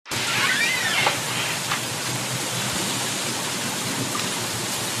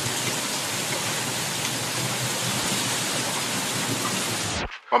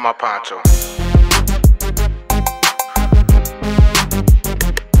On my poncho.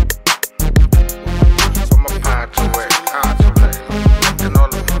 So my poncho at, and all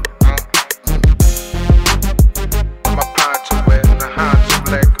of them. On my poncho at, the honcho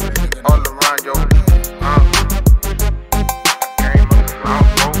black, all around yo.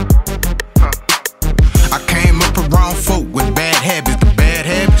 I came up around folk with bad habits. The bad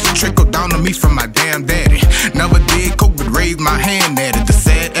habits trickled down to me from my damn daddy. Never did coke, but raised my hand at it. The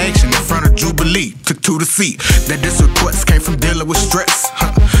sad action in front of Jubilee took to the seat. That this request came from dealing with stress.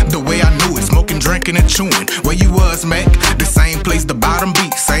 The way I knew it, smoking, drinking, and chewing. Where you was, Mac? The same place the bottom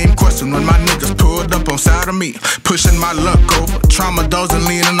beat. Same question when my niggas pulled up on side of me. Pushing my luck over. Trauma dozen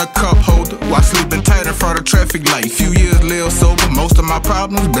leaning a cup holder while sleeping tight in front of traffic light. Few years live sober. Most of my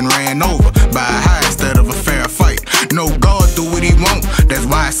problems been ran over by a high instead of a fair fight. No God do what he want. That's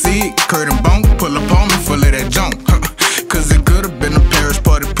why I see it. Curtain bone, pull up on me full of that junk. Cause it could've been a parish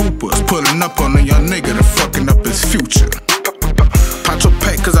party poopers pulling up on a young nigga to fucking up his future. Poncho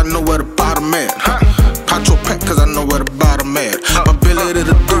pack cause I know where the bottom at. Poncho pack cause I know where the bottom at. My ability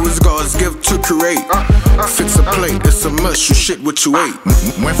to do is God's gift to create. Fix a plate, it's a must, you shit what you ate.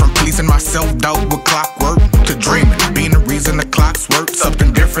 Went from pleasing my self-doubt with clockwork to dreaming, being the reason the clocks work.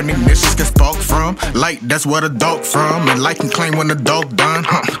 Something different ignitions get sparked from. Light, that's where the dog from. And light can claim when the dog done,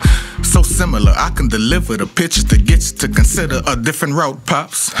 So similar, I can deliver the pictures to get you to consider a different route,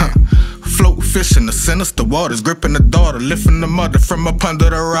 pops. Float fish in the sinister waters, gripping the daughter, lifting the mother from up under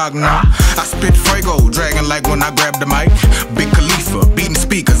the rock now. I spit Fuego, dragging like when I grab the mic. Big Khalifa, beating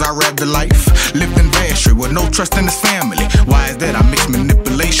speakers, I rap the life. Lived in Vashri with no trust in his family. Why is that? I mix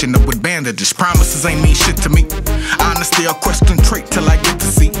manipulation up with bandages. Promises ain't mean shit to me. Honesty a question trait till I get to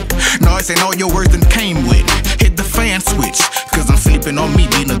see. Noise ain't all your words that came with. Hit the fan switch, cause I'm sleeping on me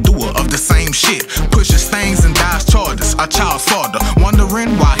being a doer of the same shit. Pushes things and dies charges, a child's father.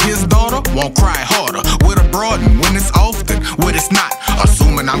 Wondering why his daughter won't cry harder. With a broaden when it's often, when it's not.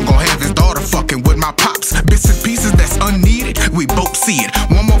 Assuming I'm gon' have his daughter fucking with my pops. Bits and pieces that's unneeded, we both see it.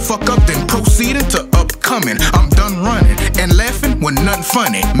 One more fuck up, then proceeding to upcoming. I'm done running and laughing when nothing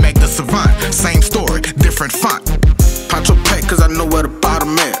funny. Meg the Savant, same story, different font. Poncho pack cause I know where the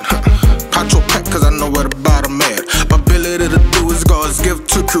bottom at. Poncho pack cause I know where the bottom at. My ability to do is God's gift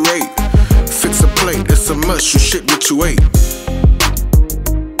to create. Fix a plate, it's a must, you shit what you ate.